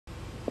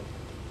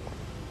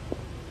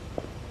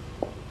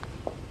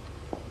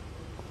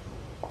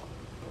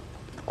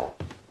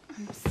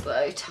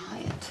so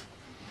tired.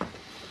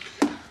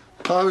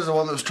 I was the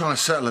one that was trying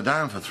to settle her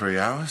down for 3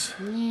 hours.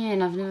 Yeah,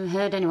 and I've never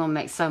heard anyone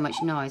make so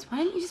much noise. Why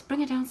don't you just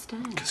bring her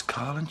downstairs? Because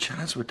Carl and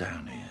Chaz were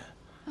down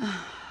here.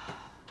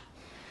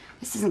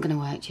 This isn't going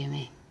to work,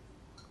 Jimmy.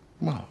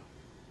 What?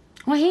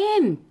 Well,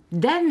 him.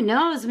 Them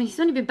knows. I mean, he's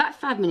only been back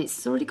 5 minutes.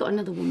 He's already got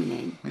another woman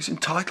in. He's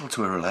entitled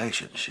to a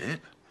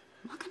relationship.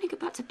 Why can't he go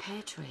back to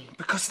Pear Tree?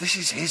 Because this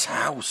is his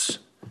house.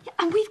 Yeah,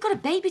 and we've got a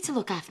baby to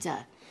look after.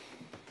 And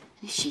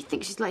if she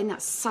thinks she's letting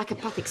that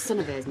psychopathic son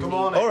of hers... Come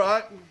on. All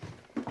right.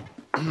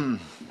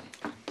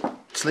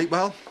 Sleep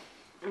well?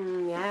 Yeah,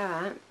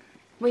 all right.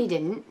 We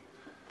didn't.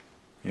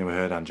 You ever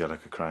heard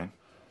Angelica crying?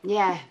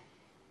 Yeah.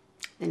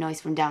 The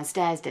noise from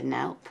downstairs didn't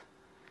help.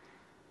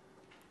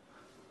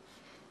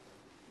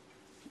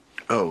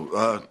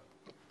 Oh,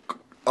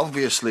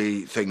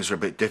 obviously things are a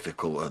bit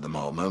difficult at the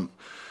moment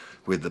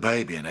with the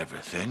baby and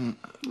everything.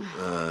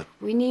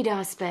 We need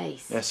our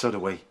space. Yeah, so do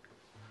we.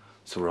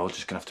 So we're all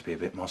just going to have to be a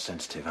bit more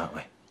sensitive, aren't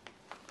we?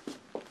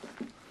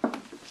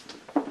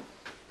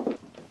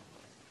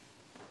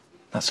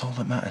 That's all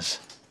that matters.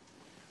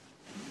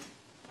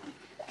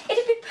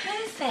 It'd be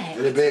perfect.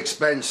 It'd be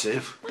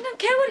expensive. I don't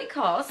care what it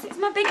costs. It's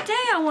my big day.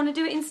 I want to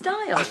do it in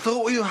style. I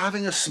thought we were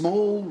having a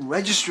small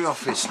registry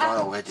office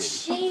style wedding.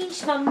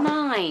 Changed my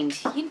mind.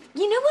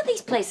 You know what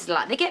these places are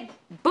like? They get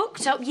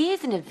booked up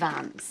years in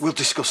advance. We'll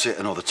discuss it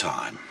another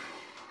time.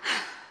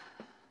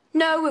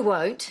 No, we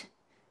won't.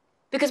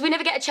 Because we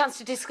never get a chance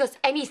to discuss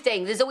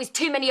anything. There's always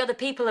too many other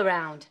people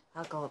around.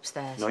 I'll go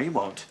upstairs. No, you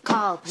won't.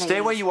 Carl, please.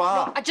 Stay where you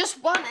are. No, I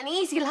just want an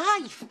easy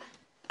life.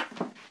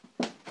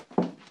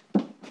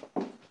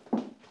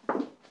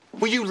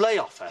 Will you lay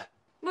off her?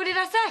 What did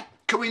I say?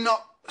 Can we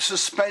not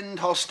suspend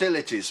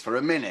hostilities for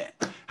a minute?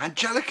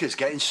 Angelica's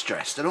getting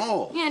stressed and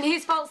all. Yeah, and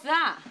whose fault's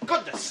that?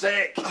 Goodness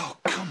sake! Oh,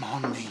 come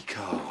on,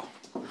 Nico.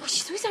 Oh,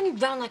 she's always hanging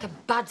round like a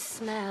bad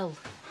smell.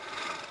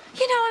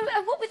 You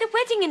know, what with the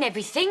wedding and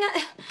everything...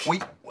 We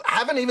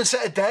haven't even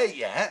set a date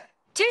yet.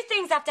 2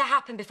 things have to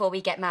happen before we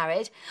get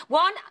married.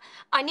 1,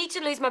 I need to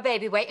lose my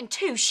baby weight, and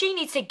 2, she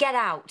needs to get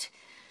out.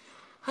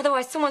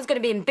 Otherwise, someone's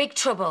going to be in big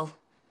trouble.